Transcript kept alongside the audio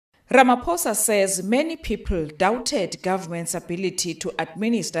Ramaphosa says many people doubted government's ability to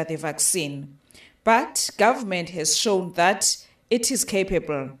administer the vaccine, but government has shown that it is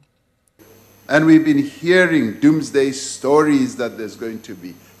capable. And we've been hearing doomsday stories that there's going to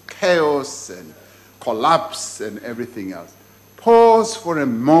be chaos and collapse and everything else. Pause for a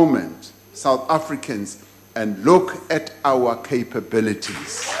moment, South Africans, and look at our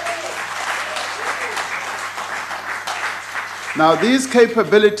capabilities. Now, these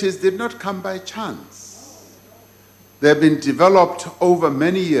capabilities did not come by chance. They've been developed over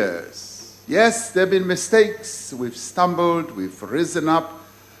many years. Yes, there have been mistakes. We've stumbled, we've risen up.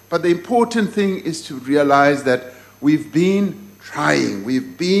 But the important thing is to realize that we've been trying.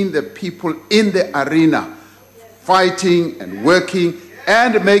 We've been the people in the arena, fighting and working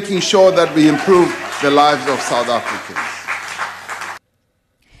and making sure that we improve the lives of South Africans.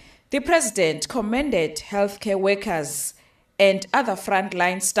 The president commended healthcare workers and other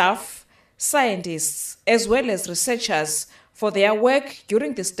frontline staff, scientists, as well as researchers for their work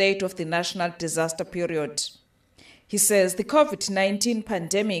during the state of the national disaster period. He says the COVID-19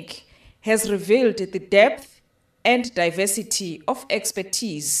 pandemic has revealed the depth and diversity of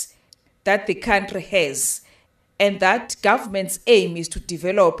expertise that the country has, and that government's aim is to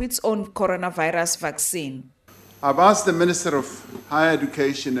develop its own coronavirus vaccine. I've asked the Minister of Higher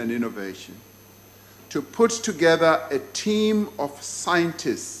Education and Innovation to put together a team of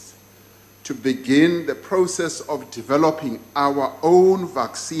scientists to begin the process of developing our own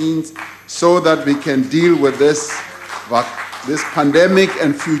vaccines so that we can deal with this pandemic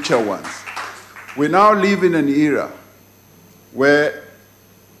and future ones. We now live in an era where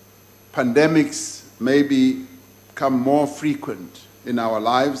pandemics may become more frequent in our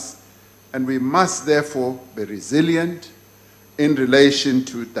lives, and we must therefore be resilient in relation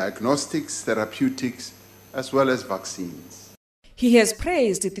to diagnostics, therapeutics, as well as vaccines. He has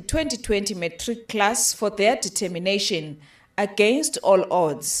praised the 2020 matric class for their determination against all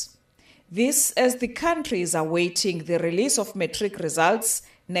odds. This as the country is awaiting the release of matric results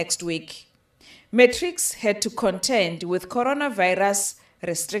next week. Matrics had to contend with coronavirus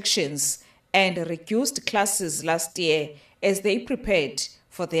restrictions and reduced classes last year as they prepared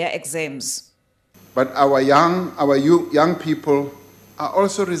for their exams. But our young people are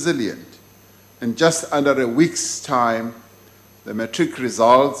also resilient. In just under a week's time, the matric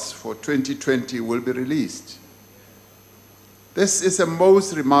results for 2020 will be released. This is a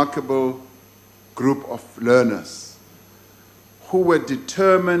most remarkable group of learners who were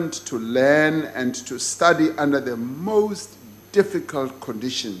determined to learn and to study under the most difficult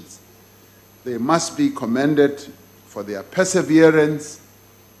conditions. They must be commended for their perseverance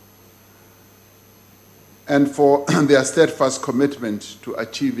and for their steadfast commitment to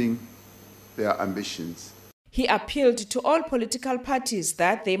achieving their ambitions. He appealed to all political parties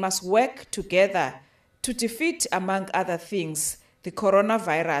that they must work together to defeat, among other things, the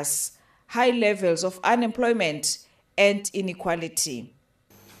coronavirus, high levels of unemployment and inequality.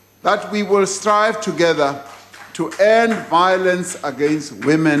 That we will strive together to end violence against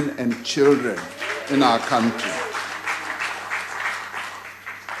women and children in our country.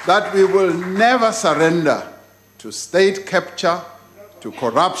 That we will never surrender to state capture, to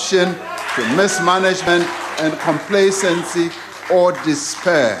corruption, to mismanagement and complacency or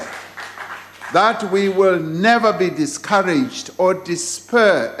despair. That we will never be discouraged or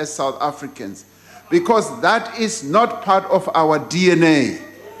despair as South Africans, because that is not part of our DNA.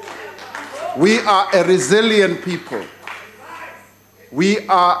 We are a resilient people. We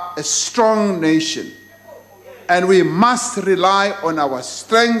are a strong nation. And we must rely on our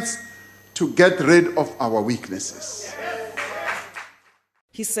strengths to get rid of our weaknesses.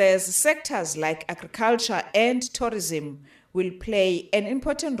 He says sectors like agriculture and tourism will play an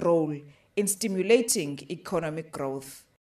important role in stimulating economic growth.